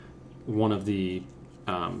one of the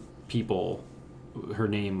people, her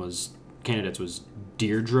name was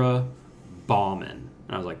Deirdre Bauman.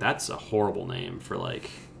 And I was like, that's a horrible name for like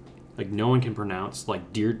no one can pronounce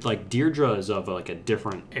Deirdre is of like a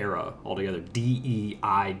different era altogether.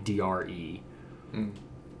 Deidre. And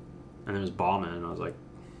it was Bauman, and I was like,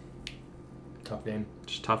 tough name.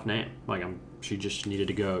 Just tough name. Like she just needed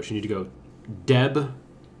to go. She needed to go. Deb.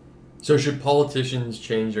 So should politicians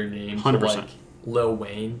change their names 100%. to like Lil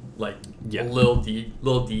Wayne, like Yeah. Lil D?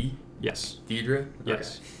 Yes. Deidre?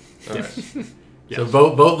 Yes. Okay. All right. Yes. So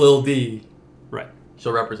vote Lil D. Right.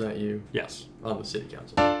 She'll represent you Yes. on the city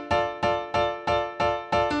council.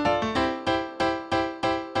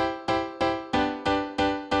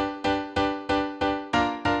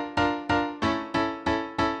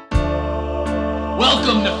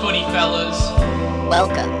 Welcome to Footy Fellas.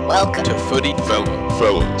 Welcome to Footy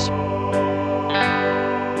Fellas.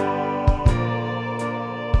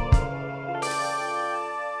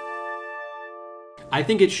 I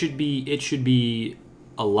think it should be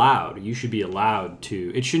allowed. You should be allowed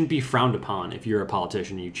to. It shouldn't be frowned upon if you're a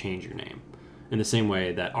politician and you change your name, in the same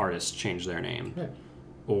way that artists change their name, Right.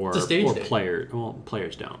 or It's a stage name.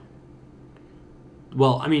 players don't.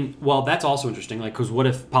 Well, I mean, that's also interesting. Like, because what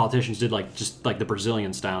if politicians did just like the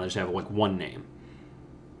Brazilian style? They just have like one name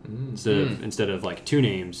instead of like two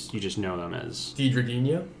names. You just know them as Deidre.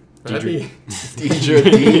 Deidre.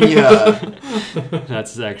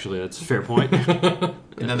 That's a fair point.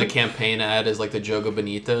 And then the campaign ad is like the Jogo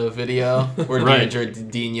Bonito video where Right.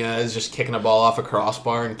 Deidre is just kicking a ball off a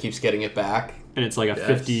crossbar and keeps getting it back. And it's like a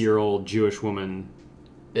 50-year-old Jewish woman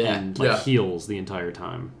Yeah. in Yeah. heels the entire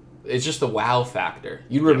time. It's just the wow factor.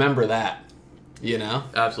 You'd remember that, you know?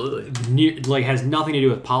 Absolutely. Has nothing to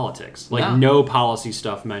do with politics. No. No policy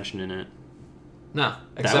stuff mentioned in it. No,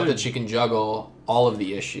 except would- that she can juggle all of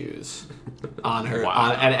the issues on her.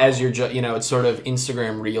 Wow. And as you're, it's sort of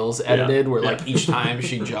Instagram Reels edited, where like each time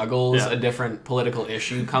she juggles, a different political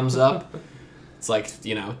issue comes up. It's like,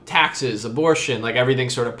 taxes, abortion, like everything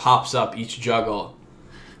sort of pops up each juggle.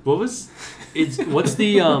 What's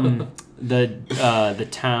the the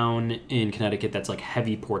town in Connecticut that's like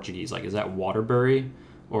heavy Portuguese? Like, is that Waterbury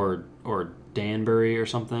or Danbury or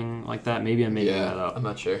something like that? Maybe I'm making that up. I'm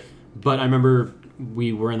not sure. But I remember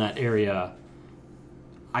we were in that area.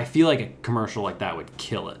 I feel like a commercial like that would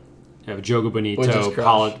kill it. You have a Jogo Bonito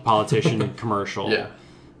politician commercial. Yeah.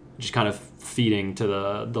 Just kind of feeding to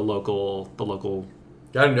the local.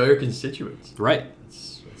 Gotta know your constituents. Right.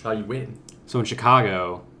 That's how you win. So in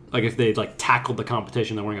Chicago, like if they tackled the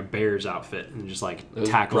competition, they're wearing a Bears outfit and just It was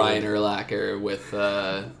tackle Brian Urlacher with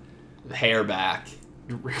hair back.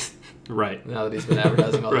 Right. Now that he's been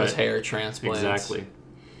advertising all those Right. hair transplants. Exactly.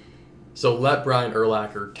 So let Brian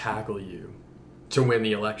Urlacher tackle you to win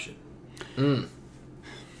the election.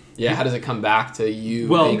 Yeah, how does it come back to you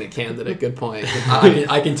Well- being a candidate? Good point.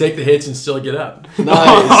 I can take the hits and still get up.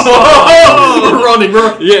 Nice. We're running.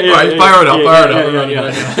 Right, fire it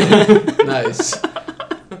up. Nice.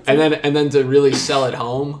 And then to really sell it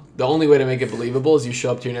home, the only way to make it believable is you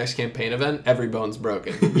show up to your next campaign event, every bone's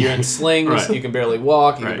broken. You're in slings, Right. you can barely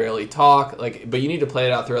walk, you Right. can barely talk. But you need to play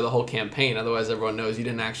it out throughout the whole campaign, otherwise everyone knows you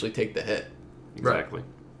didn't actually take the hit. Exactly.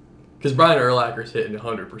 Because Brian Urlacher's hitting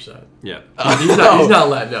 100%. Yeah. He's not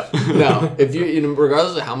letting up. No, if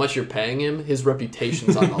regardless of how much you're paying him, his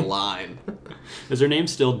reputation's on the line. Is her name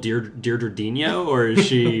still Deirdre Dino, or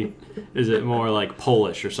is it more like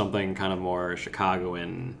Polish or something kind of more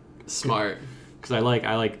Chicagoan? Smart. Because I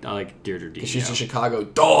like Deirdre Dino. She's a Chicago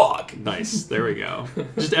dog. Nice. There we go.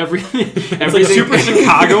 Just everything super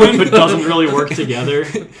Chicagoan, but doesn't really work together.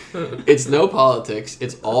 It's no politics.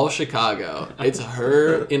 It's all Chicago. It's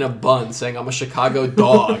her in a bun saying, "I'm a Chicago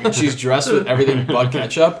dog." And she's dressed with everything but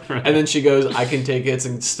ketchup. Right. And then she goes, "I can take hits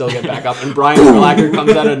and still get back up." And Brian Urlacher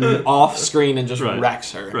comes out and off screen and just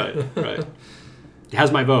wrecks her. Right. Has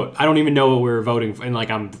my vote. I don't even know what we're voting for. And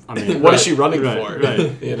What is she running Right, for? right.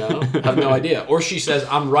 I have no idea. Or she says,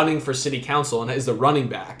 "I'm running for city council," and is the running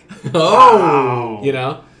back. Oh!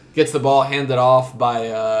 Gets the ball handed off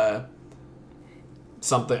by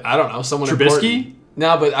something. I don't know. Someone Trubisky? important.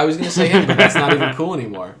 No, but I was going to say him, but that's not even cool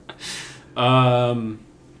anymore.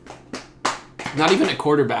 Not even a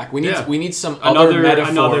quarterback. We need some other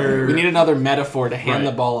metaphor. We need another metaphor to hand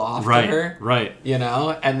the ball off to her. Right.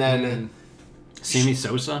 And then Sammy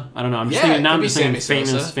Sosa? I don't know. I'm just Yeah, thinking, now it I'm could just be thinking Sammy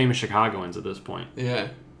Sosa. famous Chicagoans at this point. yeah.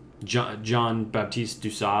 John Baptiste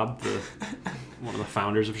Dusab, one of the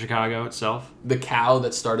founders of Chicago itself. The cow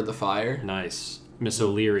that started the fire. Nice. Miss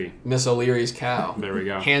O'Leary. Miss O'Leary's cow. There we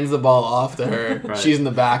go. Hands the ball off to her. Right. She's in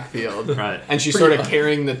the backfield. Right. And she's sort of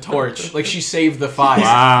carrying the torch. Like, she saved the fire.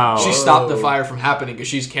 Wow. She stopped the fire from happening because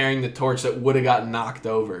she's carrying the torch that would have gotten knocked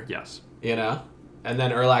over. Yes. You know? And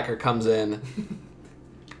then Urlacher comes in.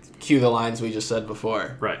 Cue the lines we just said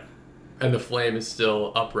before. Right. And the flame is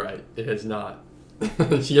still upright. It has not.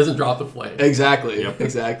 She hasn't dropped the flame. Exactly. Yep.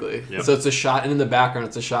 Exactly. Yep. So it's a shot, and in the background,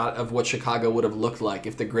 it's a shot of what Chicago would have looked like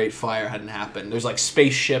if the Great Fire hadn't happened. There's like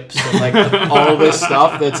spaceships and like all this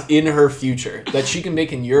stuff that's in her future that she can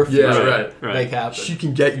make in your future. Yeah, right. Make happen. She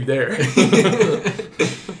can get you there.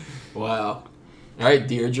 Wow. All right,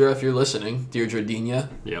 Deirdre, if you're listening, Deirdre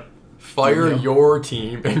Dina, Yep. Fire your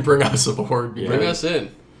team and bring us aboard. Yeah. bring us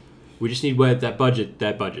in. We just need that budget.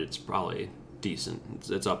 That budget's probably decent.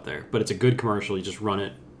 It's up there, but it's a good commercial. You just run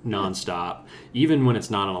it nonstop, even when it's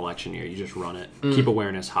not an election year. You just run it. Keep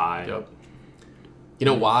awareness high. Yep. You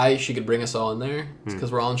know why she could bring us all in there? It's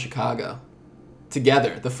because we're all in Chicago.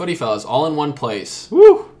 Together, the Footy Fellas, all in one place.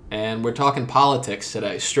 Woo! And we're talking politics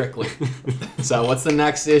today, strictly. So what's the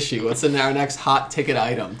next issue? What's our next hot ticket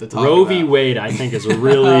item to talk Roe about? v. Wade, I think, is a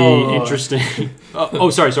really interesting.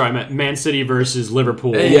 Sorry. I meant Man City versus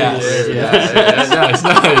Liverpool. Hey, Yes, yeah.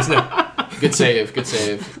 Nice. Good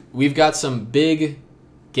save. We've got some big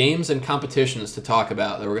games and competitions to talk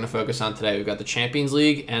about that we're going to focus on today. We've got the Champions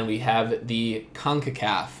League, and we have the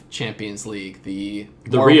CONCACAF Champions League, the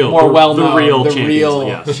more well-known, the real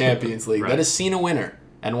yes. Champions League. Right. That has seen a winner,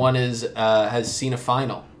 and one has seen a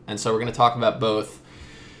final. And so we're going to talk about both.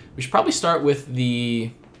 We should probably start with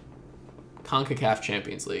the CONCACAF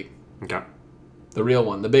Champions League. Okay. The real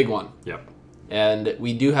one, the big one. Yep. And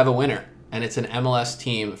we do have a winner, and it's an MLS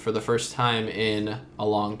team for the first time in a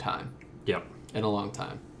long time. Yep.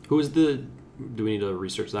 Who is the? Do we need to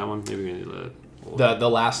research that one? Maybe we need to. The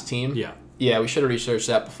last team. Yeah. Yeah, we should have researched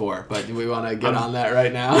that before, but do we want to get on that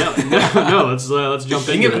right now? No, let's jump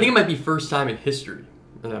I into think it. it might be first time in history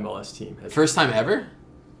an MLS team. First time ever?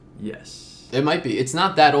 Yes. It might be. It's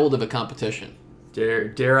not that old of a competition,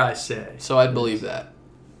 Dare I say? so I'd believe that.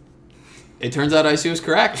 It turns out IC was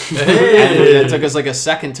correct. Hey! And it took us like a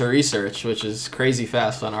second to research, which is crazy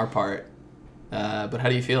fast on our part. But how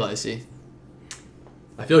do you feel, IC?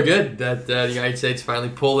 I feel good that the United States finally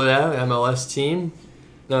pulled it out, MLS team.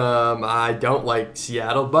 I don't like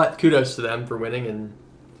Seattle, but kudos to them for winning. And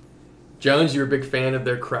Jones, you were a big fan of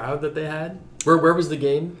their crowd that they had. Where was the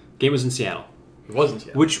game? Game was in Seattle, It wasn't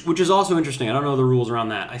Seattle. which is also interesting. I don't know the rules around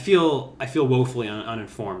that. I feel woefully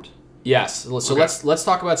uninformed. Yes. So Okay. let's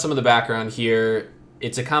talk about some of the background here.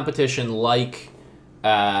 It's a competition like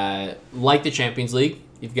the Champions League.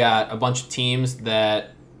 You've got a bunch of teams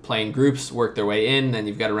that play in groups, work their way in, then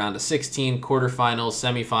you've got a round of 16, quarterfinals,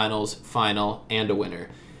 semifinals, final, and a winner.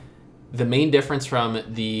 The main difference from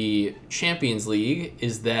the Champions League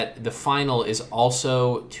is that the final is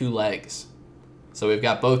also 2 legs. So we've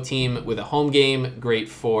got both team with a home game, great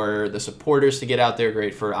for the supporters to get out there,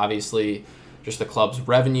 great for obviously just the club's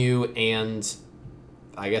revenue, and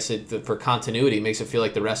I guess for continuity makes it feel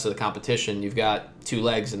like the rest of the competition, you've got 2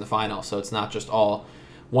 legs in the final, so it's not just all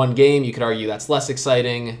one game. You could argue that's less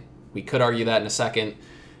exciting. We could argue that in a second.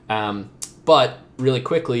 But really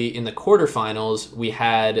quickly, in the quarterfinals, we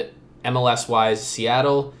had MLS-wise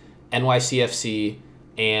Seattle, NYCFC,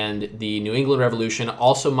 and the New England Revolution,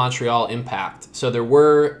 also Montreal Impact. So there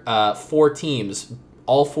were 4 teams.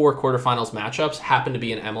 All 4 quarterfinals matchups happened to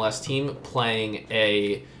be an MLS team playing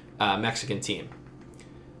a Mexican team.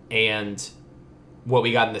 And what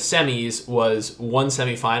we got in the semis was one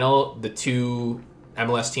semifinal, the 2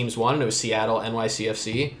 MLS teams won, and it was Seattle,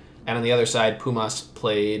 NYCFC. And on the other side, Pumas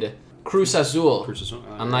played Cruz Azul.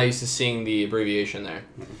 I'm not used to seeing the abbreviation there.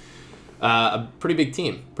 A pretty big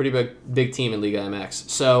team. Pretty big team in Liga MX.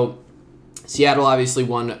 So Seattle obviously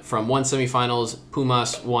won from one semifinals.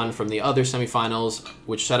 Pumas won from the other semifinals,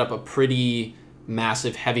 which set up a pretty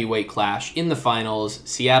massive heavyweight clash in the finals.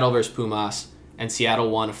 Seattle versus Pumas, and Seattle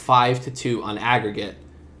won 5-2 on aggregate,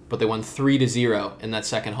 but they won 3-0 in that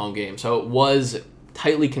second home game. So it was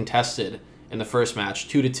tightly contested in the first match,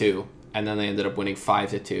 2-2, and then they ended up winning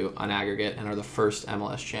 5-2 on aggregate and are the first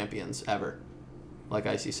MLS champions ever, like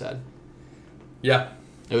Icy said. Yeah.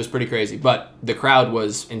 It was pretty crazy, but the crowd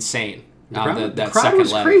was insane. The crowd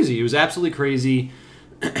was crazy. It was absolutely crazy.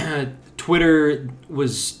 Twitter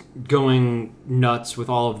was going nuts with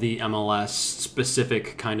all of the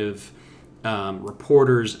MLS-specific kind of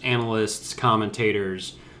reporters, analysts,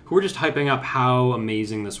 commentators, who were just hyping up how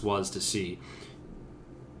amazing this was to see.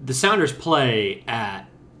 The Sounders play at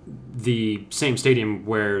the same stadium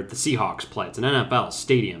where the Seahawks play. It's an NFL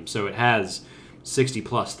stadium, so it has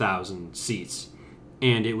 60,000+ seats.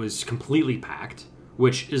 And it was completely packed.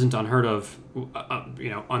 which isn't unheard of,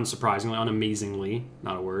 unsurprisingly, unamazingly,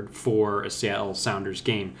 not a word, for a Seattle Sounders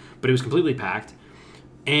game. But it was completely packed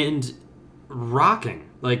and rocking.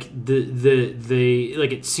 Like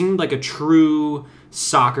it seemed like a true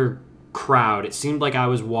soccer crowd. It seemed like I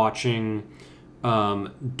was watching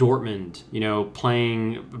Dortmund,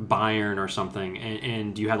 playing Bayern or something,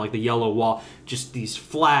 and you had like the yellow wall, just these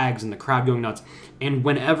flags and the crowd going nuts. And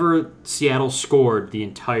whenever Seattle scored, the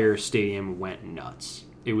entire stadium went nuts.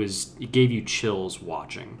 It gave you chills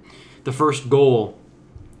watching. The first goal,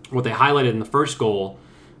 what they highlighted in the first goal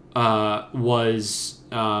was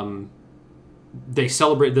they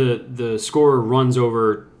celebrate, the scorer runs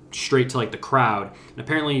over straight to like the crowd and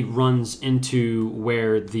apparently runs into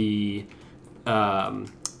where the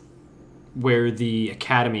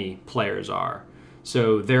academy players are.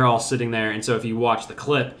 So they're all sitting there, and so if you watch the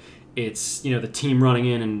clip, it's the team running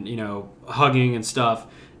in and hugging and stuff,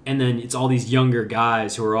 and then it's all these younger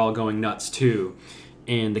guys who are all going nuts too.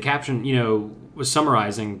 And the caption was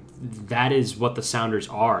summarizing that is what the Sounders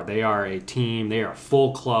are. They are a team, they are a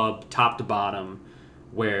full club top to bottom,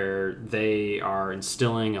 where they are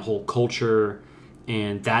instilling a whole culture,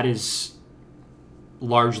 and that is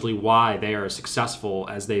largely why they are as successful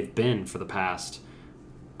as they've been for the past,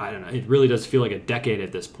 I don't know, it really does feel like a decade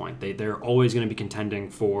at this point. They're always going to be contending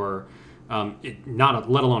for, let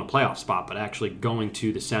alone a playoff spot, but actually going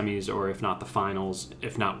to the semis, or if not the finals,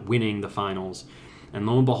 if not winning the finals. And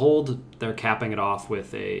lo and behold, they're capping it off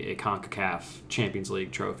with a CONCACAF Champions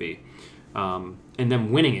League trophy. And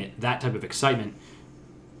them winning it, that type of excitement,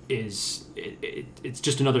 it's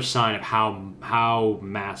just another sign of how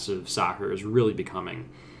massive soccer is really becoming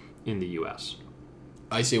in the U.S.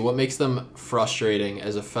 I see. What makes them frustrating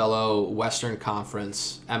as a fellow Western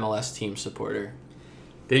Conference MLS team supporter?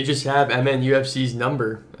 They just have MNUFC's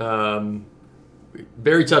number.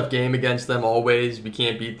 Very tough game against them always. We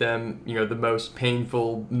can't beat them. The most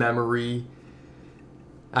painful memory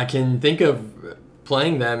I can think of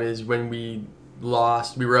playing them is when we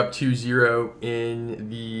lost. We were up 2-0 in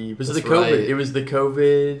the... Was it the COVID? Right. It was the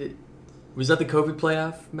COVID... Was that the COVID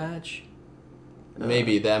playoff match?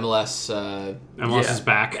 Maybe the MLS... MLS is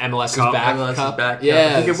back. MLS is back. MLS Cup. Is back.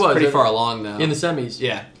 Yeah, I think it was. Pretty far along, though. In the semis.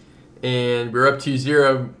 Yeah. And we were up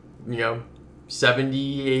 2-0,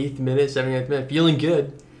 78th minute, feeling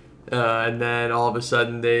good. And then all of a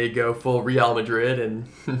sudden they go full Real Madrid and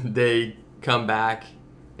they come back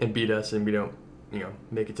and beat us, and we don't,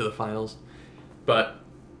 make it to the finals. But,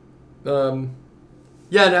 no,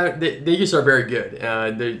 they just are very good.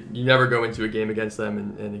 You never go into a game against them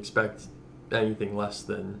and expect anything less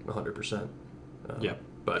than 100%. Yep.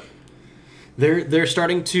 But they're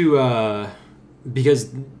starting to,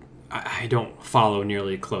 because I don't follow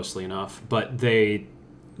nearly closely enough, but they're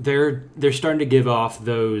starting to give off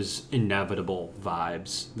those inevitable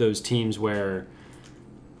vibes. Those teams where,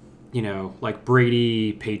 like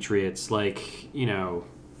Brady Patriots, like,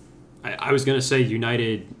 I was going to say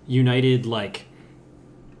United like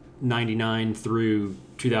 99 through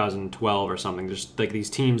 2012 or something. Just like these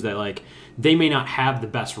teams that like, they may not have the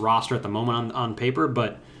best roster at the moment on paper,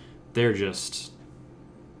 but they're just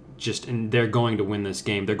and they're going to win this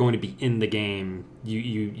game. They're going to be in the game.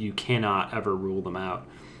 You cannot ever rule them out.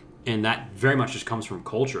 And that very much just comes from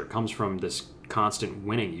culture. It comes from this constant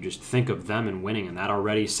winning. You just think of them and winning, and that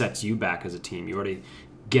already sets you back as a team. You already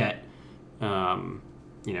get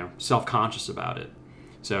self-conscious about it.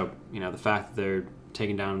 So, the fact that they're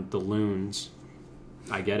taking down the Loons,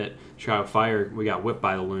 I get it. Chicago Fire, we got whipped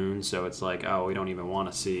by the Loons, so it's like, oh, we don't even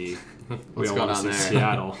want to see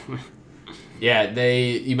Seattle. Yeah,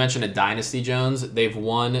 you mentioned a dynasty, Jones. They've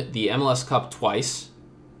won the MLS Cup twice.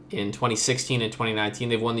 In 2016 and 2019,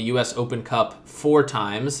 they've won the U.S. Open Cup 4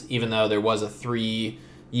 times, even though there was a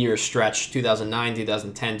 3-year stretch, 2009,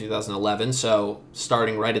 2010, 2011, so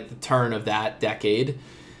starting right at the turn of that decade.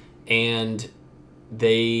 And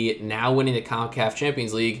they now winning the CONCACAF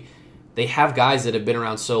Champions League, they have guys that have been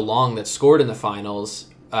around so long that scored in the finals.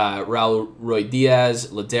 Raul Roy Diaz,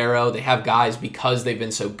 Ladero, they have guys because they've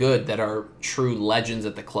been so good that are true legends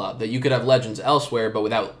at the club. That you could have legends elsewhere, but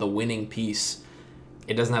without the winning piece,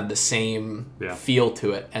 it doesn't have the same feel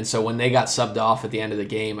to it. And so when they got subbed off at the end of the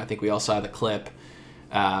game, I think we all saw the clip,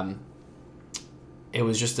 it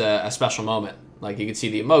was just a special moment. Like, you could see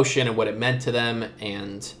the emotion and what it meant to them,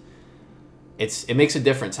 and it makes a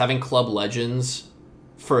difference. Having club legends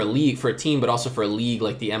for a team, but also for a league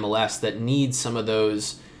like the MLS that needs some of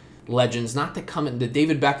those legends not to come in. The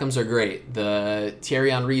David Beckhams are great. The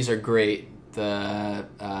Thierry Henrys are great. The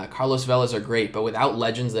Carlos Velas are great, but without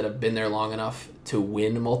legends that have been there long enough to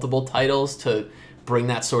win multiple titles, to bring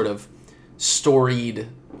that sort of storied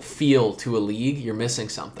feel to a league, you're missing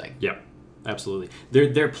something. Yep, absolutely.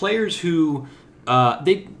 They're players who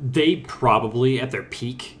they probably at their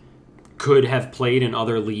peak could have played in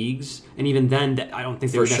other leagues, and even then, I don't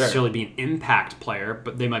think they would necessarily be an impact player,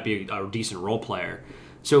 but they might be a decent role player.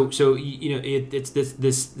 So it's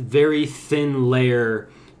this very thin layer,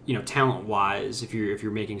 talent wise, if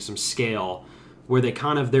you're making some scale, where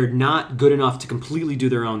they're not good enough to completely do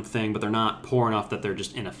their own thing, but they're not poor enough that they're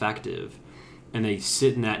just ineffective. And they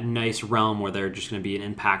sit in that nice realm where they're just going to be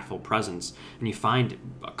an impactful presence. And you find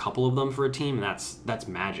a couple of them for a team, and that's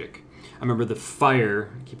magic. I remember the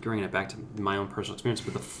Fire, I keep bringing it back to my own personal experience,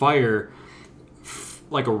 but the Fire,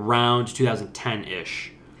 like around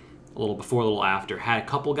 2010-ish, a little before, a little after, had a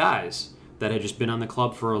couple guys that had just been on the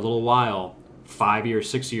club for a little while, 5 years,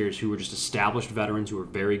 6 years, who were just established veterans who were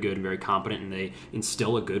very good and very competent, and they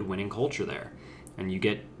instill a good winning culture there. And you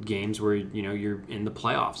get games where, you're in the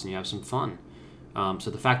playoffs and you have some fun.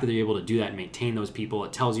 So the fact that they're able to do that and maintain those people,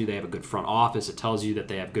 it tells you they have a good front office. It tells you that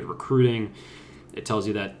they have good recruiting. It tells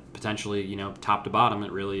you that potentially, top to bottom,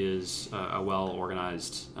 it really is a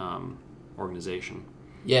well-organized organization.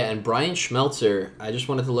 Yeah, and Brian Schmelzer, I just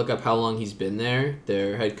wanted to look up how long he's been there,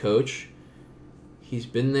 their head coach. He's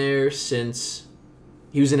been there since...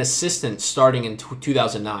 He was an assistant starting in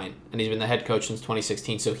 2009, and he's been the head coach since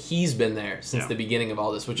 2016. So he's been there since the beginning of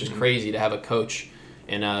all this, which is crazy to have a coach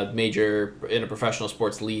in a professional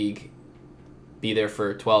sports league be there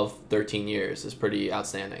for 12, 13 years is pretty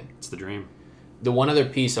outstanding. It's the dream. The one other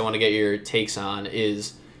piece I want to get your takes on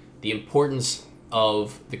is the importance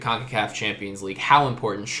of the CONCACAF Champions League. How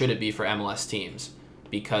important should it be for MLS teams?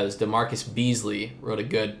 Because DeMarcus Beasley wrote a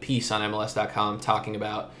good piece on MLS.com talking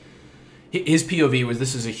about his POV was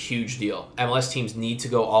this is a huge deal. MLS teams need to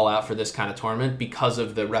go all out for this kind of tournament because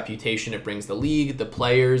of the reputation it brings the league, the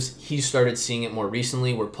players. He started seeing it more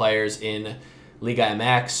recently where players in Liga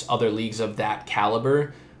MX, other leagues of that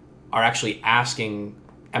caliber, are actually asking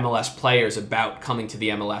MLS players about coming to the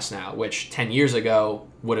MLS now, which 10 years ago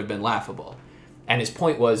would have been laughable. And his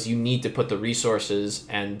point was you need to put the resources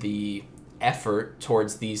and the effort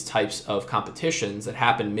towards these types of competitions that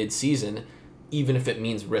happen mid-season, even if it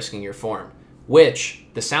means risking your form. Which,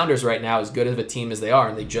 the Sounders right now, as good of a team as they are,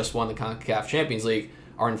 and they just won the CONCACAF Champions League,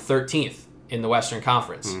 are in 13th in the Western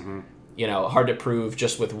Conference. Mm-hmm. Hard to prove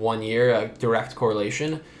just with 1 year, a direct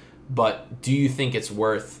correlation. But do you think it's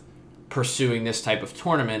worth pursuing this type of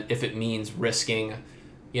tournament if it means risking,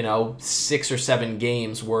 6 or 7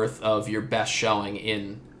 games worth of your best showing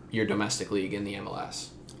in your domestic league in the MLS?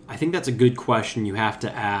 I think that's a good question you have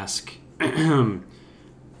to ask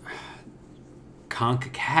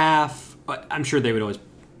CONCACAF. I'm sure they would always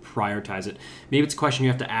prioritize it. Maybe it's a question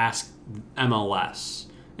you have to ask MLS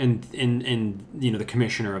and the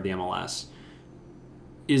commissioner of the MLS.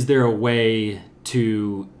 Is there a way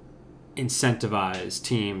to incentivize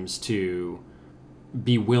teams to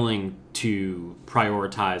be willing to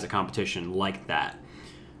prioritize a competition like that?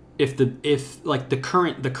 If the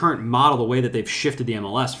current model, the way that they've shifted the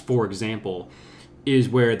MLS, for example, is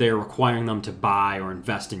where they're requiring them to buy or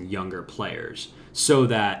invest in younger players, so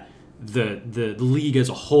that the league as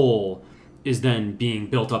a whole is then being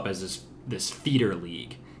built up as this feeder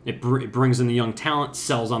league. It brings in the young talent,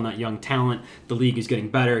 sells on that young talent. The league is getting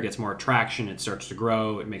better, it gets more attraction, it starts to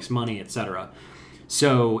grow, it makes money, etc.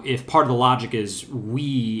 So if part of the logic is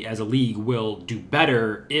we as a league will do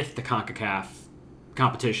better if the CONCACAF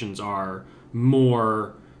competitions are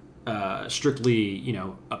more strictly,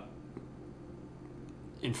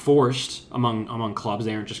 enforced among clubs,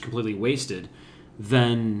 they aren't just completely wasted,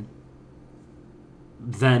 then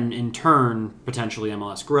in turn potentially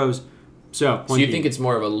MLS grows. So you think it's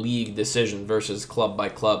more of a league decision versus club by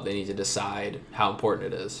club? They need to decide how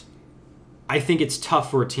important it is. I think it's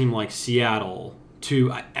tough for a team like Seattle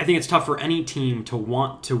I think it's tough for any team to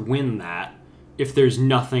want to win that if there's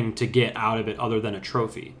nothing to get out of it other than a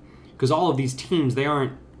trophy. Because all of these teams, they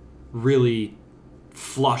aren't really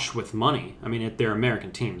flush with money. I mean, they're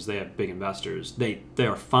American teams. They have big investors. They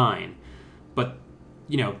are fine. But,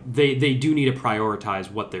 they do need to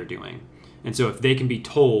prioritize what they're doing. And so if they can be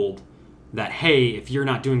told that, hey, if you're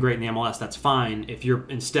not doing great in the MLS, that's fine. If you're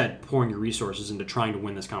instead pouring your resources into trying to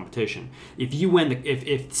win this competition. If you win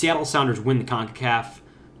if Seattle Sounders win the CONCACAF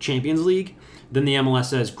Champions League, then the MLS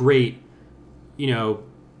says, great,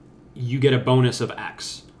 you get a bonus of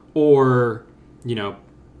X. Or you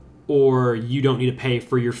don't need to pay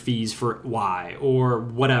for your fees for Y, or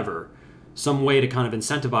whatever. Some way to kind of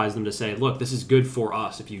incentivize them to say, look, this is good for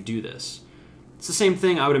us if you do this. It's the same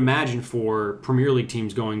thing I would imagine for Premier League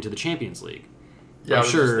teams going to the Champions League. Yeah, I I'm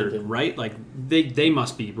was just sure, thinking. right? Like they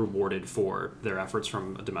must be rewarded for their efforts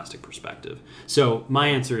from a domestic perspective. So my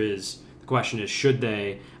answer is the question is should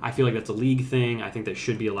they? I feel like that's a league thing. I think they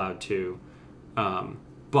should be allowed to,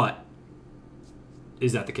 but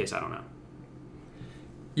is that the case? I don't know.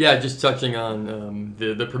 Yeah, just touching on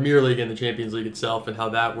the Premier League and the Champions League itself and how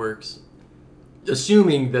that works.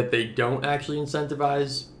 Assuming that they don't actually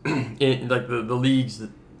incentivize, like the leagues,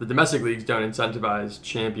 the domestic leagues don't incentivize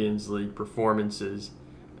Champions League performances.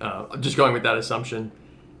 Just going with that assumption,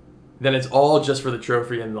 then it's all just for the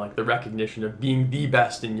trophy and like the recognition of being the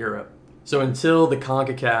best in Europe. So until the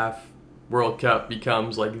CONCACAF World Cup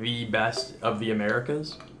becomes like the best of the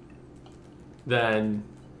Americas, then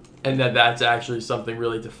and that's actually something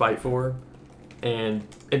really to fight for and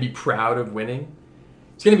be proud of winning.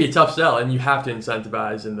 It's going to be a tough sell, and you have to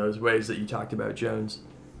incentivize in those ways that you talked about, Jones,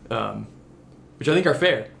 which I think are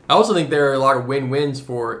fair. I also think there are a lot of win-wins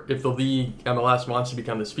for if the league, MLS, wants to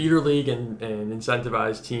become this feeder league and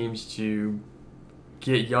incentivize teams to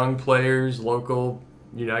get young players, local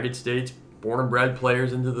United States, born and bred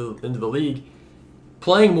players into the league.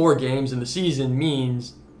 Playing more games in the season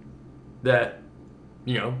means that,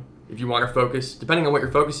 if you want to focus, depending on what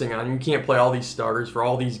you're focusing on, you can't play all these starters for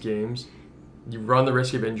all these games. You run the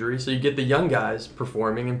risk of injury, so you get the young guys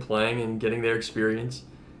performing and playing and getting their experience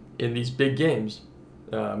in these big games,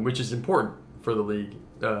 which is important for the league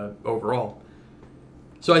overall.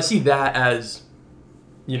 So I see that as,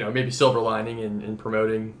 maybe silver lining in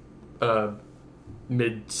promoting a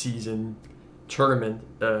mid-season tournament.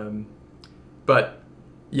 But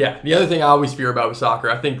yeah, the other thing I always fear about with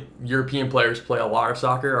soccer, I think European players play a lot of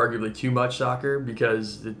soccer, arguably too much soccer,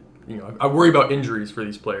 because I worry about injuries for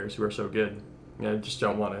these players who are so good. I just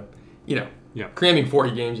don't want to, cramming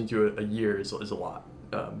 40 games into a year is a lot.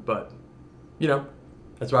 But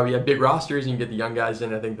that's why we have big rosters and you get the young guys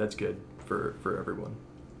in. I think that's good for everyone.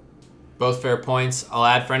 Both fair points. I'll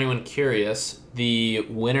add, for anyone curious, the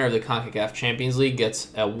winner of the CONCACAF Champions League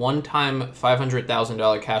gets a one-time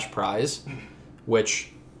 $500,000 cash prize,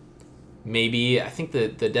 which maybe, I think the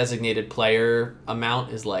designated player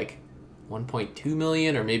amount is like 1.2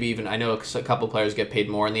 million, or maybe even, I know a couple players get paid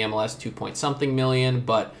more in the MLS, 2-point-something million,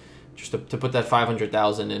 but just to put that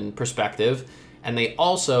 500,000 in perspective. And they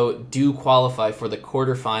also do qualify for the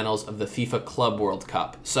quarterfinals of the FIFA Club World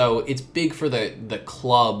Cup. So it's big for the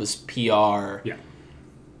club's PR. Yeah.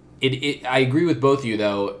 I agree with both of you,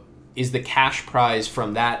 though. Is the cash prize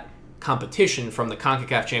from that competition, from the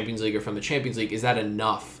CONCACAF Champions League or from the Champions League, is that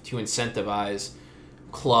enough to incentivize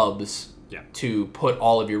clubs to put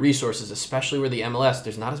all of your resources, especially where the MLS,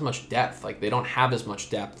 there's not as much depth. Like, they don't have as much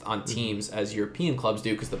depth on teams as European clubs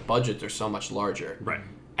do because the budgets are so much larger. Right.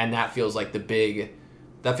 And that feels like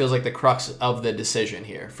the crux of the decision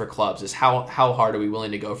here for clubs is how hard are we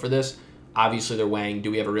willing to go for this? Obviously, they're weighing, do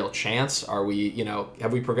we have a real chance? Are we,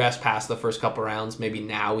 have we progressed past the first couple rounds? Maybe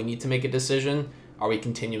now we need to make a decision. Are we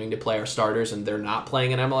continuing to play our starters and they're not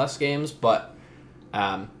playing in MLS games? But,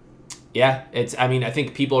 I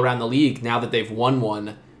think people around the league, now that they've won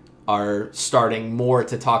one, are starting more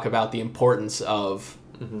to talk about the importance of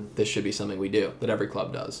this should be something we do, that every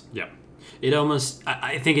club does. Yeah. It almost,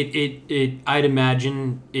 I think I'd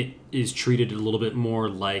imagine it is treated a little bit more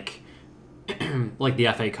like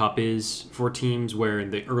the FA Cup is for teams, where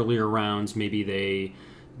in the earlier rounds maybe they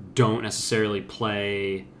don't necessarily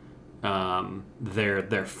play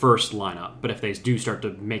their first lineup, but if they do start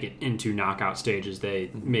to make it into knockout stages, they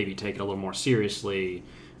maybe take it a little more seriously,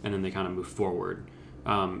 and then they kind of move forward,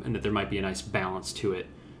 and that there might be a nice balance to it.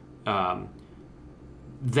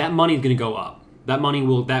 That money is going to go up. That money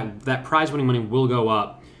will that prize winning money will go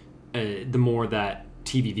up the more that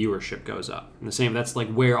TV viewership goes up. And the same, that's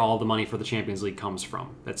like where all the money for the Champions League comes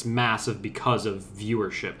from. That's massive because of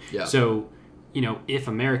viewership. Yeah. So, if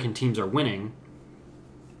American teams are winning,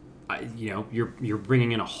 you're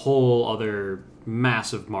bringing in a whole other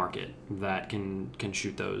massive market that can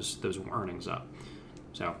shoot those earnings up.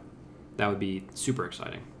 So that would be super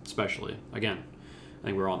exciting, especially, again, I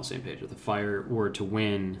think we're all on the same page. If the Fire were to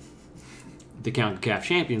win the CONCACAF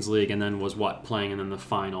Champions League and then was playing in then the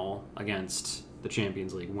final against the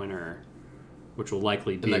Champions League winner, which will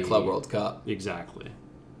likely be in the Club World Cup. Exactly.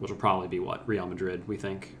 Which will probably be Real Madrid, we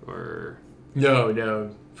think, or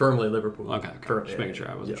no, firmly Liverpool. Okay. Just making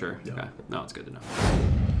sure. I wasn't sure. Yeah. Okay. No, it's good to know.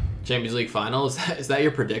 Champions League final, is that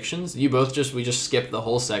your predictions? We just skipped the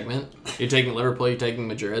whole segment. You're taking Liverpool, you're taking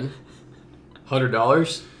Madrid.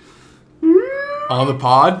 $100 on the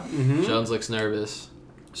pod. Jones looks nervous.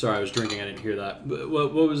 Sorry, I was drinking. I didn't hear that.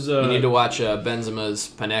 What was... You need to watch Benzema's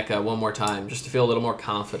Panenka one more time just to feel a little more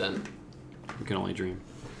confident. We can only dream.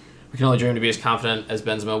 We can only dream to be as confident as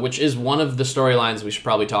Benzema, which is one of the storylines we should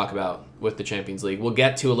probably talk about with the Champions League. We'll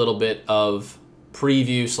get to a little bit of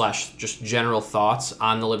preview / just general thoughts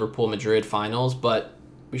on the Liverpool-Madrid finals, but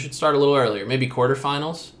we should start a little earlier. Maybe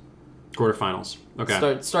quarterfinals? Quarterfinals.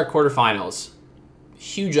 Okay. Start quarterfinals.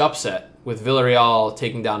 Huge upset with Villarreal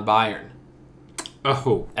taking down Bayern.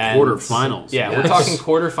 Oh, And- quarterfinals. Yeah, we're Yes. talking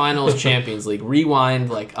quarterfinals Champions League. Rewind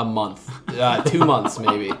like a month. 2 months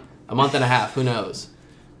maybe. A month and a half, who knows.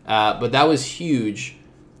 But that was huge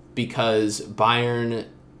because Bayern,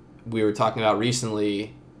 we were talking about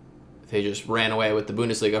recently, they just ran away with the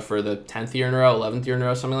Bundesliga for the 10th year in a row, 11th year in a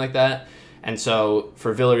row, something like that. And so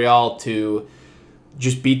for Villarreal to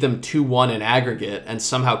just beat them 2-1 in aggregate and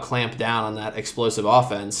somehow clamp down on that explosive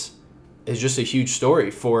offense is just a huge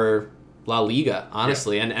story for La Liga,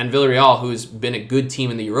 honestly. Yeah. And Villarreal, who's been a good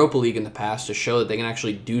team in the Europa League in the past, to show that they can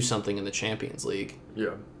actually do something in the Champions League.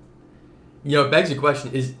 Yeah. It begs the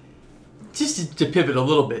question, is just to pivot a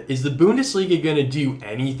little bit, is the Bundesliga going to do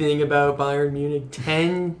anything about Bayern Munich?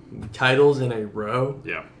 10 titles in a row?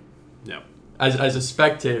 Yeah. Yeah. As a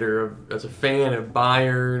spectator, as a fan of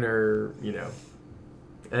Bayern or,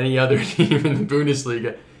 any other team in the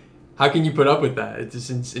Bundesliga, how can you put up with that? It's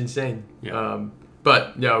just insane. Yeah.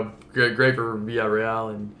 But, great for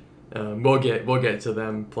Villarreal, and we'll get to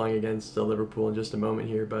them playing against Liverpool in just a moment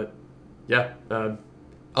here. But, yeah,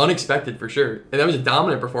 unexpected for sure. And that was a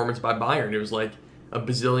dominant performance by Bayern. It was like a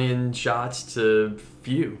bazillion shots to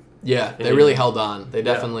few. Yeah, they really held on. They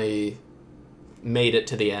definitely made it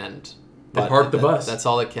to the end. They parked the bus. That's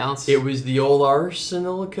all that counts. It was the old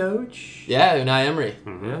Arsenal coach. Yeah, Unai Emery.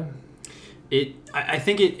 Yeah. I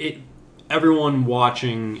think it everyone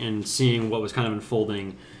watching and seeing what was kind of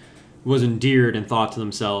unfolding was endeared and thought to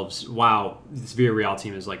themselves, wow, this Villarreal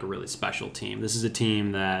team is like a really special team. This is a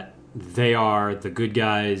team that they are the good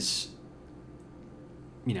guys.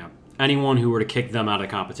 Anyone who were to kick them out of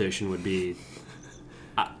competition would be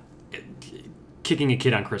kicking a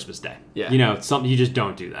kid on Christmas Day. Yeah. Something you just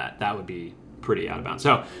don't do that. That would be pretty out of bounds.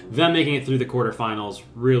 So them making it through the quarterfinals,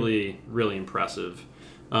 really, really impressive.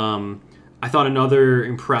 I thought another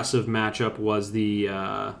impressive matchup was the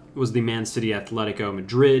Man City Atletico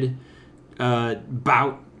Madrid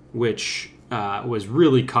bout, which was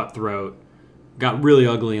really cutthroat. Got really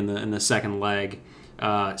ugly in the second leg.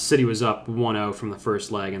 City was up 1-0 from the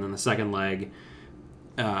first leg, and then the second leg,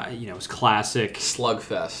 it was classic.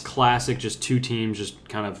 Slugfest. Classic, just two teams just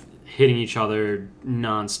kind of hitting each other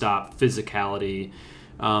nonstop, physicality.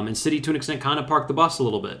 And City, to an extent, kind of parked the bus a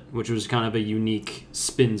little bit, which was kind of a unique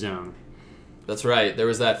spin zone. That's right. There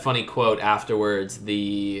was that funny quote afterwards.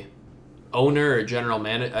 The owner or general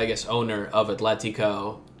manager, I guess owner of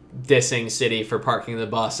Atletico, dissing City for parking the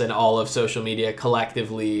bus, and all of social media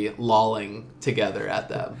collectively lolling together at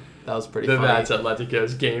them. That was pretty funny. That's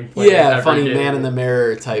Atletico's game plan. Yeah, funny man in the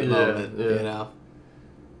mirror type moment,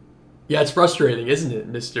 Yeah, it's frustrating, isn't it,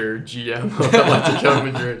 Mr. GM of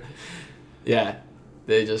Atletico Madrid? Yeah.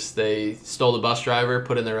 They stole the bus driver,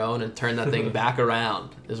 put in their own, and turned that thing back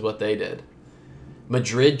around, is what they did.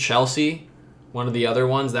 Madrid, Chelsea, one of the other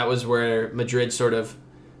ones. That was where Madrid sort of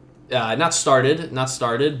not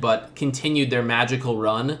started, but continued their magical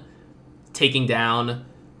run, taking down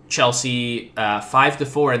Chelsea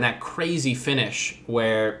 5-4 in that crazy finish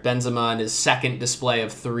where Benzema in his second display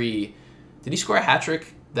of 3. Did he score a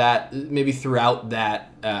hat-trick that maybe throughout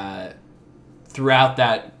that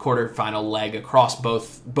quarterfinal leg across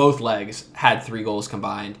both legs had 3 goals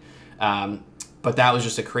combined? But that was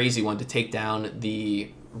just a crazy one to take down the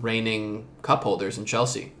reigning cup holders in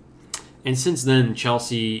Chelsea. And since then,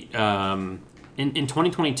 Chelsea, in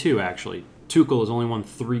 2022, actually, Tuchel has only won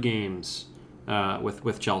 3 games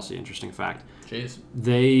with Chelsea. Interesting fact. Jeez.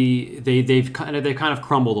 They've kind of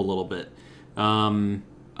crumbled a little bit, fallen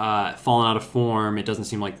out of form. It doesn't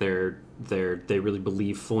seem like they really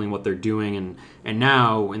believe fully in what they're doing, and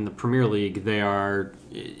now in the Premier League they are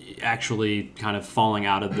actually kind of falling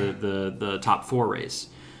out of the top 4 race.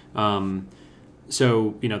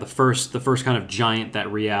 So the first kind of giant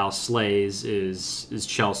that Real slays is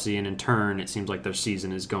Chelsea, and in turn it seems like their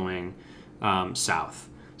season is going south.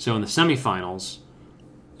 So in the semifinals,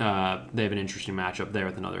 they have an interesting matchup there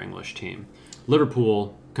with another English team.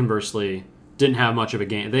 Liverpool, conversely, didn't have much of a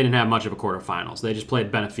game. They didn't have much of a quarterfinals. They just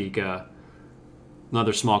played Benfica,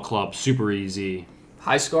 another small club, super easy.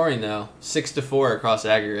 High scoring though, 6-4 across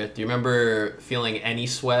aggregate. Do you remember feeling any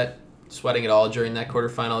sweating at all during that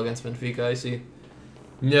quarterfinal against Benfica? I see.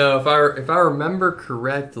 No, if I remember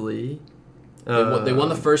correctly, They won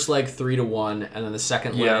the first leg 3-1, and then the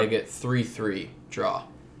second leg at 3-3 draw.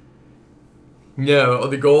 No,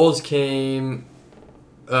 the goals came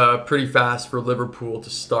pretty fast for Liverpool to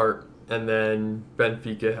start, and then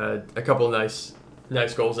Benfica had a couple nice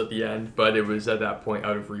goals at the end, but it was at that point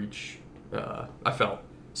out of reach. I felt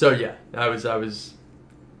so. Yeah, I was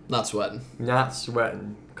Not sweating, not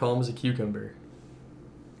sweating, calm as a cucumber.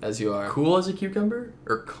 as you are. Cool as a cucumber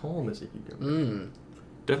or calm as a cucumber?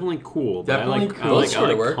 Definitely cool. But Definitely cool. I like Sort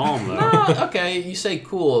of work. calm though. No, okay, you say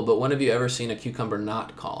cool, but when have you ever seen a cucumber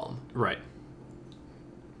not calm? Right.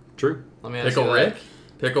 True. Let me ask Pickle you that. Rick?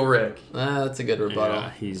 Pickle Rick. That's a good rebuttal.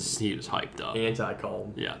 Yeah, he was hyped up.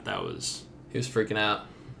 Anti-calm. Yeah, that was. He was freaking out.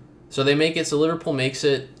 So they make it. So Liverpool makes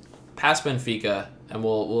it past Benfica, and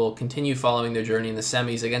we'll continue following their journey in the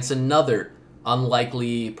semis against another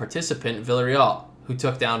unlikely participant, Villarreal, who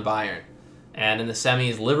took down Bayern. And in the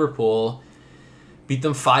semis, Liverpool beat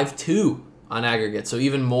them 5-2 on aggregate, so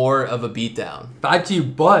even more of a beatdown.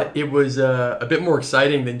 5-2, but it was a bit more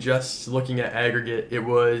exciting than just looking at aggregate. It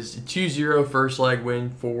was a 2-0 first leg win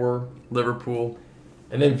for Liverpool,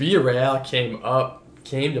 and then Villarreal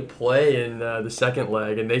came to play in the second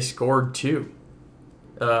leg, and they scored 2.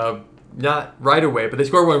 Not right away, but they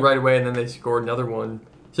scored one right away, and then they scored another one.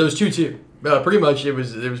 So it was 2-2. Pretty much, it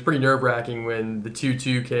was pretty nerve-wracking when the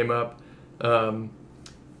 2-2 came up, and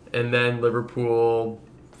then Liverpool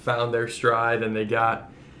found their stride, and they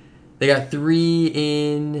got 3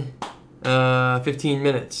 in 15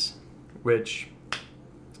 minutes, which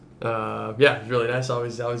it's really nice.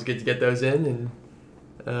 Always good to get those in.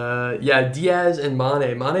 And Diaz and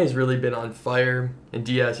Mane has really been on fire, and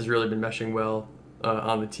Diaz has really been meshing well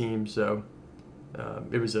on the team. So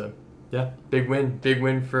it was a big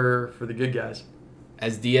win for the good guys.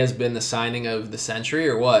 Has Diaz been the signing of the century,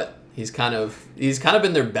 or what? He's kind of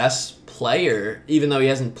been their best player, even though he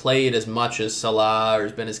hasn't played as much as Salah or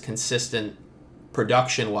has been as consistent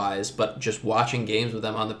production-wise. But just watching games with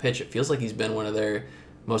them on the pitch, it feels like he's been one of their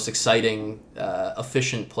most exciting,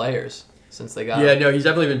 efficient players since they got him. Yeah, no, he's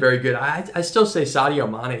definitely been very good. I still say Sadio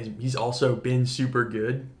Mane, he's also been super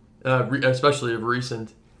good, especially of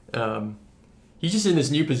recent. He's just in this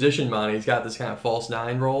new position, Mane. He's got this kind of false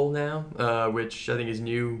 9 role now, which I think is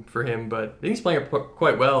new for him, but I think he's playing it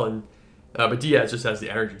quite well. And but Diaz just has the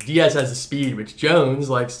energy. Diaz has the speed, which Jones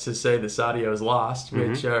likes to say that Sadio has lost,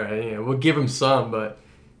 which all right, we'll give him some, but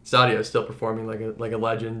Sadio is still performing like a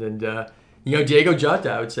legend. And Diego Jota,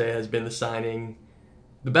 I would say, has been the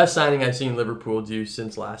best signing I've seen Liverpool do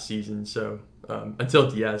since last season. So until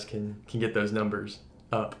Diaz can get those numbers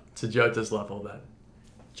up to Jota's level, that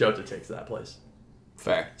Jota takes that place.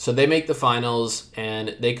 Fair. So they make the finals,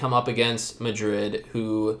 and they come up against Madrid,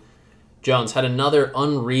 who, Jones, had another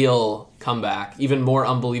unreal comeback, even more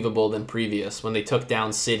unbelievable than previous, when they took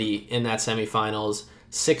down City in that semifinals,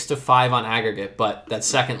 6-5 on aggregate, but that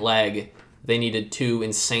second leg, they needed 2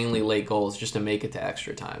 insanely late goals just to make it to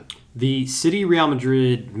extra time. The City-Real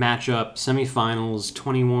Madrid matchup, semifinals,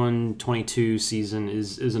 21-22 season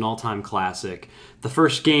is an all-time classic. The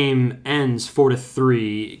first game ends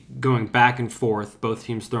 4-3, going back and forth, both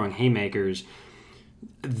teams throwing haymakers.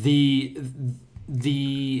 The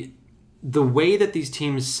way that these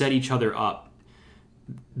teams set each other up,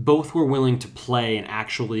 both were willing to play and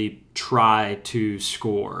actually try to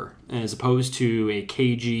score, as opposed to a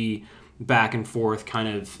cagey, back and forth kind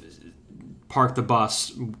of park the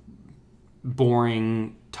bus,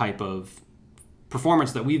 boring type of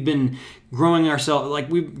performance that we've been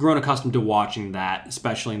we've grown accustomed to watching that,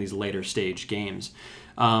 especially in these later stage games.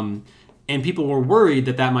 And people were worried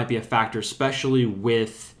that might be a factor, especially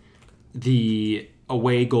with the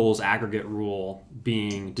away goals aggregate rule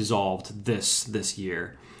being dissolved this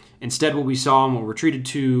year. Instead, what we saw and what we're treated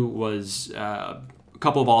to was a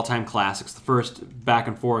couple of all-time classics. The first, back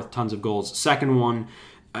and forth, tons of goals. Second one,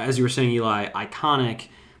 as you were saying, Eli, iconic,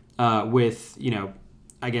 with,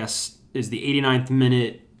 I guess, is the 89th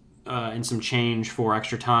minute and some change for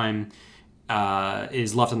extra time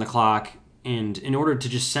is left on the clock. And in order to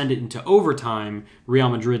just send it into overtime, Real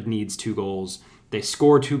Madrid needs 2 goals. They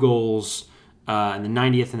score 2 goals in the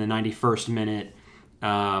 90th and the 91st minute,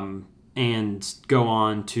 and go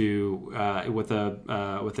on to with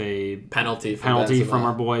a penalty from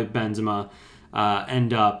our boy Benzema,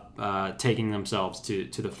 end up taking themselves to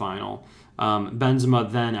the final.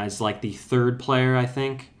 Benzema then as like the 3rd player, I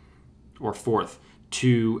think, or 4th,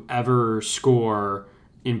 to ever score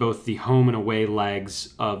in both the home and away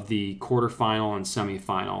legs of the quarterfinal and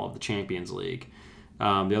semifinal of the Champions League.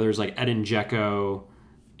 The others like Edin Dzeko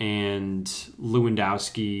and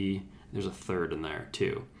Lewandowski. There's a 3rd in there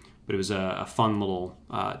too. But it was a fun little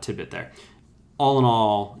tidbit there. All in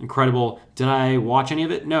all, incredible. Did I watch any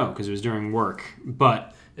of it? No, because it was during work.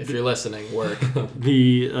 But If you're listening, work.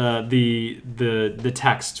 The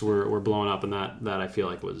texts were blowing up, and that I feel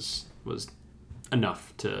like was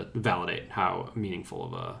enough to validate how meaningful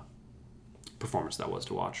of a performance that was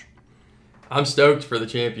to watch. I'm stoked for the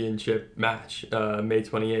championship match, May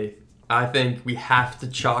 28th. I think we have to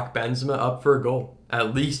chalk Benzema up for a goal.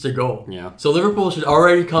 At least a goal. Yeah. So Liverpool should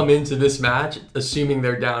already come into this match assuming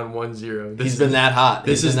they're down 1-0. He's been that hot.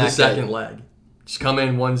 This is the second leg. Just come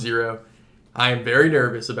in 1-0. I am very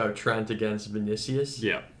nervous about Trent against Vinicius.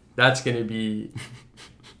 Yeah. That's going to be...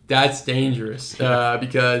 That's dangerous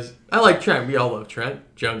because I like Trent. We all love Trent.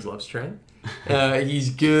 Jones loves Trent. He's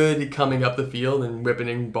good at coming up the field and whipping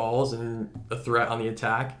in balls and a threat on the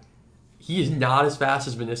attack. He is not as fast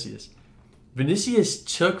as Vinicius. Vinicius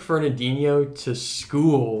took Fernandinho to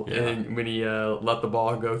school and when he let the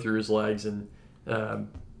ball go through his legs and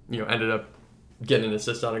ended up getting an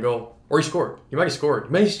assist on a goal. Or he scored. He might have scored.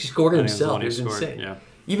 He might have scored himself. It was insane. Yeah.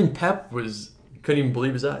 Even Pep couldn't even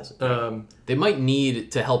believe his eyes. They might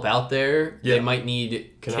need to help out there. Yeah. They might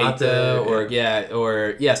need Konate,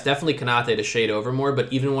 Keita yes, definitely Konate to shade over more,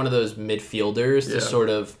 but even one of those midfielders to sort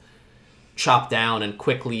of chop down and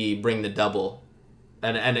quickly bring the double.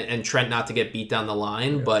 And Trent not to get beat down the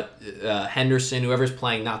line, but Henderson, whoever's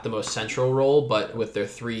playing not the most central role, but with their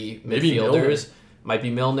three midfielders, might be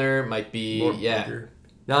Milner, might be bigger.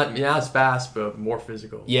 Not as fast, but more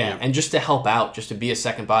physical. Yeah, and just to help out, just to be a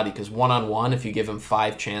second body, because one-on-one, if you give him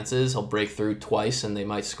 5 chances, he'll break through twice and they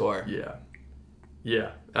might score.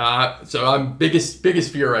 Yeah. So I'm biggest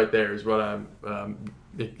fear right there is what I'm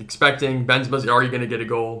expecting. Benzema's already going to get a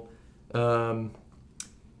goal.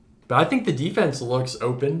 But I think the defense looks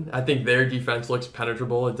open. I think their defense looks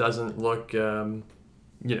penetrable. It doesn't look,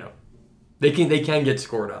 they can get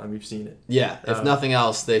scored on. We've seen it. Yeah, if nothing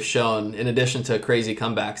else, they've shown, in addition to crazy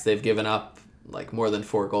comebacks, they've given up like more than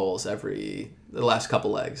 4 goals the last couple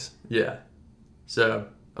legs. Yeah. So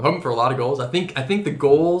I'm hoping for a lot of goals. I think the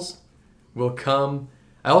goals will come.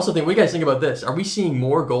 I also think, what do you guys think about this? Are we seeing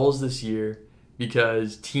more goals this year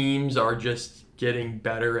because teams are just getting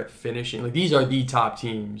better at finishing? Like, these are the top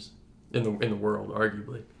teams in the world,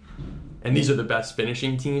 arguably. And these are the best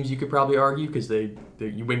finishing teams, you could probably argue, because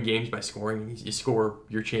you win games by scoring. And you score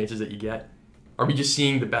your chances that you get. Are we just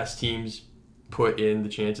seeing the best teams put in the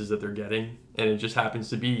chances that they're getting, and it just happens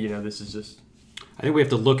to be, this is just... I think you have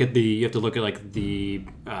to look at like the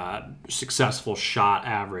successful shot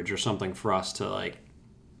average or something for us to like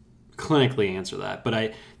clinically answer that. But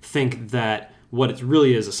I think that what it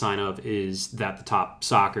really is a sign of is that the top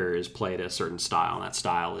soccer is played a certain style, and that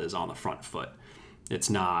style is on the front foot. It's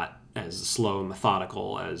not as slow and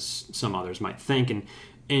methodical as some others might think,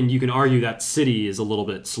 and you can argue that City is a little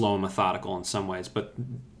bit slow and methodical in some ways, but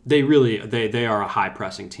they are a high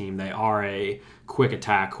pressing team. They are a quick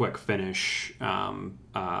attack, quick finish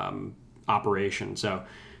operation. So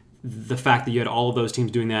the fact that you had all of those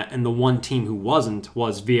teams doing that, and the one team who wasn't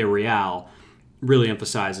was Villarreal, really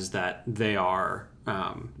emphasizes that they are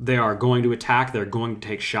going to attack, they're going to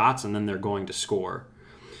take shots, and then they're going to score.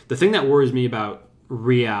 The thing that worries me about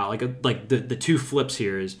Real, like the two flips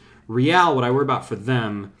here, is Real, what I worry about for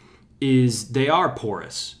them is they are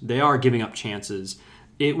porous. They are giving up chances.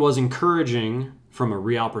 It was encouraging from a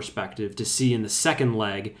Real perspective to see in the second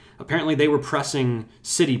leg, apparently they were pressing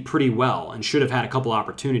City pretty well and should have had a couple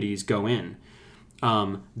opportunities go in.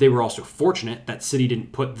 They were also fortunate that City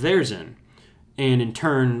didn't put theirs in, and in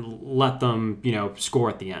turn let them, score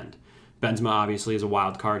at the end. Benzema obviously is a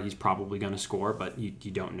wild card. He's probably going to score, but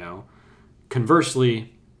you don't know.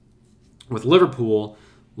 Conversely, with Liverpool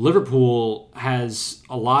has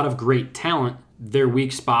a lot of great talent. Their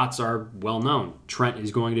weak spots are well known. Trent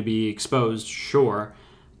is going to be exposed, sure,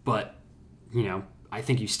 but I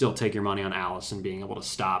think you still take your money on Alisson being able to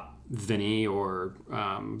stop Vinny or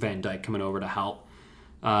Van Dijk coming over to help.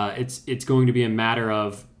 It's going to be a matter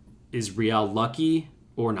of, is Real lucky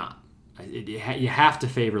or not? You have to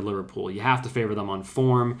favor Liverpool. You have to favor them on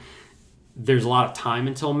form. There's a lot of time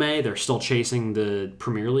until May. They're still chasing the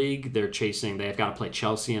Premier League. They've got to play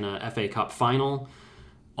Chelsea in a FA Cup final.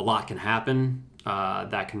 A lot can happen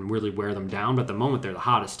that can really wear them down. But at the moment, they're the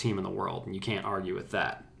hottest team in the world, and you can't argue with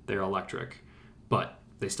that. They're electric. But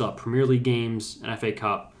they still have Premier League games, an FA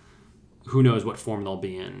Cup. Who knows what form they'll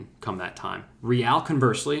be in come that time. Real,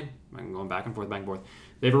 conversely, I'm going back and forth,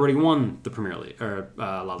 they've already won the Premier League, or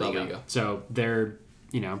La Liga. So they're,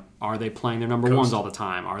 are they playing their number ones all the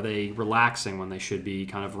time? Are they relaxing when they should be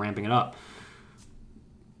kind of ramping it up?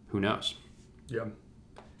 Who knows? Yeah.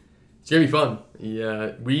 It's going to be fun.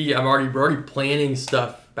 Yeah, we're already planning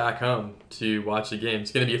stuff back home to watch the game.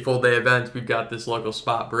 It's going to be a full day event. We've got this local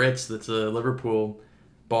spot, Brits, that's a Liverpool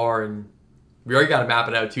bar, and We already got to map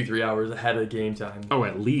it out 2-3 hours ahead of the game time. Oh,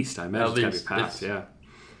 at least. I imagine At it's got to least. be packed, yeah.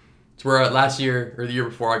 It's where last year or the year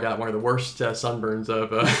before I got one of the worst sunburns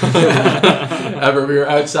of ever. We were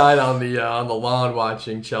outside on the lawn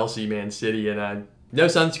watching Chelsea Man City, and no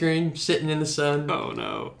sunscreen, sitting in the sun, Oh,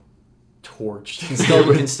 no. torched.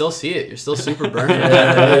 You can still see it. You're still super burned.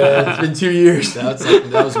 Yeah, it's been 2 years. That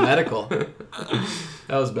was medical.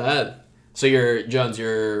 That was bad. So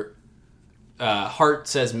your heart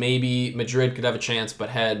says maybe Madrid could have a chance, but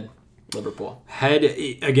head Liverpool. Head,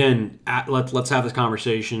 again, let's have this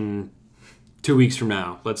conversation 2 weeks from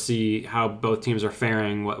now. Let's see how both teams are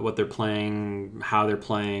faring, what they're playing, how they're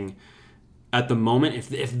playing. At the moment,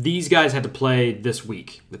 if these guys had to play this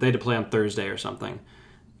week, if they had to play on Thursday or something,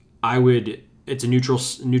 it's a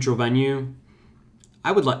neutral venue.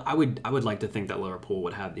 I would like to think that Liverpool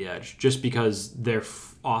would have the edge, just because their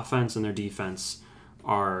offense and their defense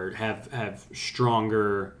have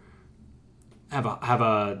stronger, have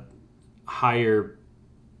a higher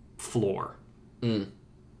floor than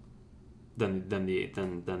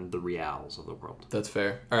the Reals of the world. That's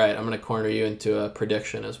fair. All right, I'm gonna corner you into a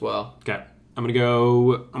prediction as well. Okay, I'm gonna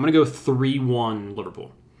go 3-1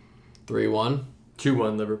 Liverpool. 3-1.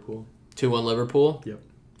 2-1 Liverpool. 2-1 Liverpool. Yep.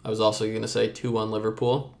 I was also gonna say 2-1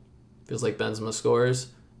 Liverpool. Feels like Benzema scores.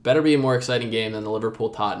 Better be a more exciting game than the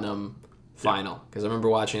Liverpool-Tottenham final, because I remember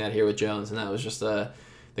watching that here with Jones, and that was just Salah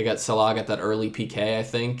got that early PK, I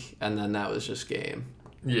think, and then that was just game.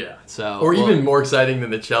 Yeah. So even more exciting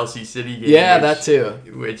than the Chelsea City game. Yeah, that too.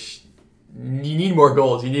 Which you need more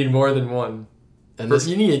goals. You need more than one. And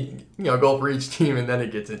You need a goal for each team, and then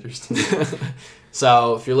it gets interesting.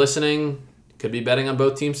 So if you're listening, could be betting on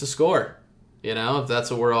both teams to score. If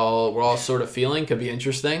that's what we're all sort of feeling, could be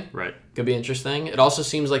interesting. Right. Could be interesting. It also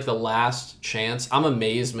seems like the last chance. I'm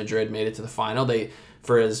amazed Madrid made it to the final.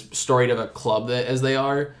 For as storied of a club as they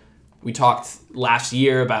are. We talked last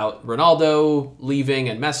year about Ronaldo leaving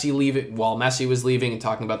and Messi leaving while Messi was leaving, and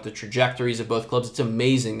talking about the trajectories of both clubs. It's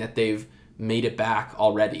amazing that they've made it back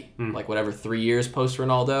already. 3 years post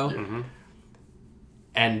Ronaldo. Mm-hmm.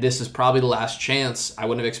 And this is probably the last chance. I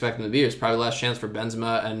wouldn't have expected them to be. It's probably the last chance for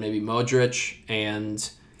Benzema and maybe Modric and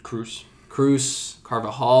Cruz,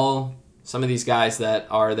 Carvajal, some of these guys that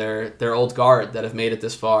are their old guard that have made it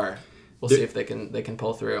this far. We'll see if they can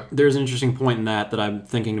pull through. There's an interesting point in that I'm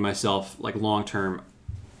thinking to myself, like, long term.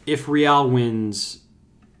 If Real wins,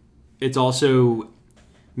 it's also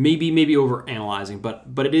maybe over analyzing, but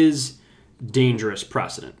it is dangerous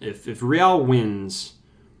precedent. If Real wins,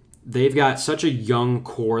 they've got such a young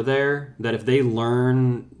core there that if they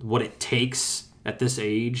learn what it takes at this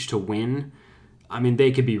age to win, I mean,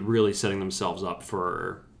 they could be really setting themselves up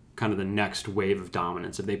for kind of the next wave of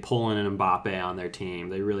dominance. If they pull in an Mbappe on their team,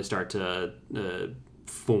 they really start to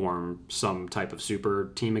form some type of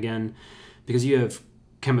super team again, because you have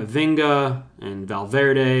Camavinga and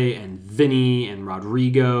Valverde and Vinny and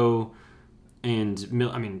Rodrigo and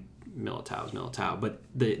Militao's Militao, but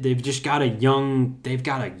they've just got a young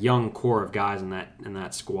core of guys in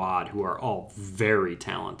that squad who are all very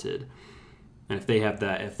talented. And if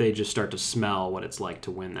they just start to smell what it's like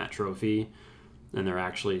to win that trophy, and they're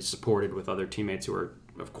actually supported with other teammates who are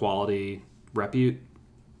of quality repute,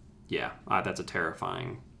 that's a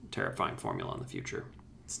terrifying formula in the future.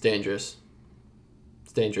 It's dangerous.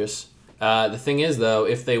 The thing is, though,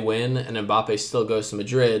 if they win and Mbappe still goes to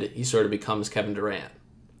Madrid, he sort of becomes Kevin Durant.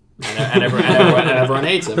 And everyone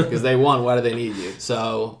hates him because they won. Why do they need you?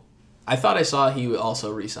 So I thought I saw he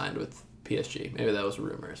also re-signed with PSG. Maybe that was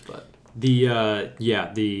rumors, but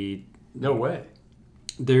No way.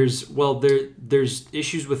 There's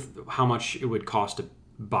issues with how much it would cost to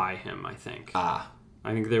buy him, I think. I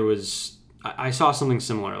think there was. I saw something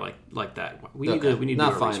similar like that. We need to do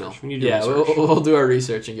our research. We need to do research. We'll do our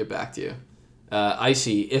research and get back to you.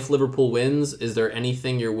 Icy, if Liverpool wins, is there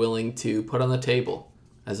anything you're willing to put on the table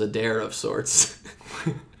as a dare of sorts?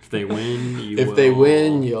 If they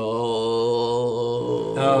win,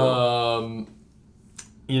 you'll.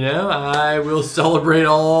 I will celebrate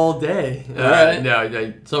all day. All right. No,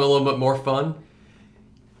 something a little bit more fun.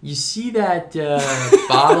 You see that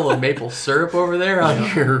bottle of maple syrup over there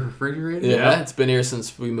on your refrigerator? Yeah, it's been here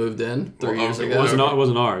since we moved in 3 years ago. It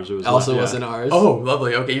wasn't ours. It was wasn't ours. Oh,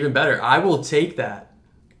 lovely. Okay, even better. I will take that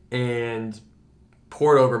and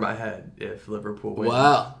pour it over my head if Liverpool wins.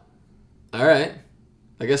 Wow. All right.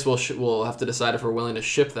 I guess we'll have to decide if we're willing to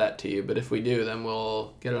ship that to you, but if we do, then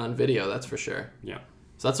we'll get it on video, that's for sure. Yeah.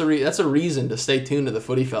 So that's a reason to stay tuned to the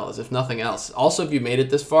Footy Fellas, if nothing else. Also, if you made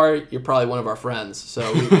it this far, you're probably one of our friends,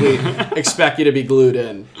 so we expect you to be glued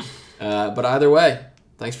in. But either way,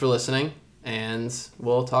 thanks for listening, and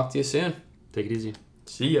we'll talk to you soon. Take it easy.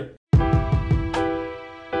 See ya.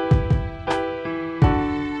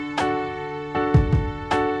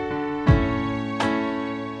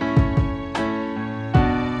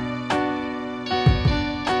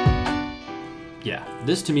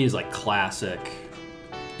 This to me is like classic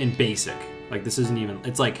and basic. Like this isn't even.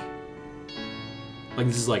 It's like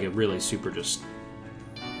this is like a really super just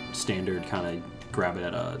standard kind of grab it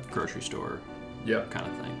at a grocery store Yeah. kind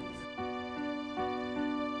of thing.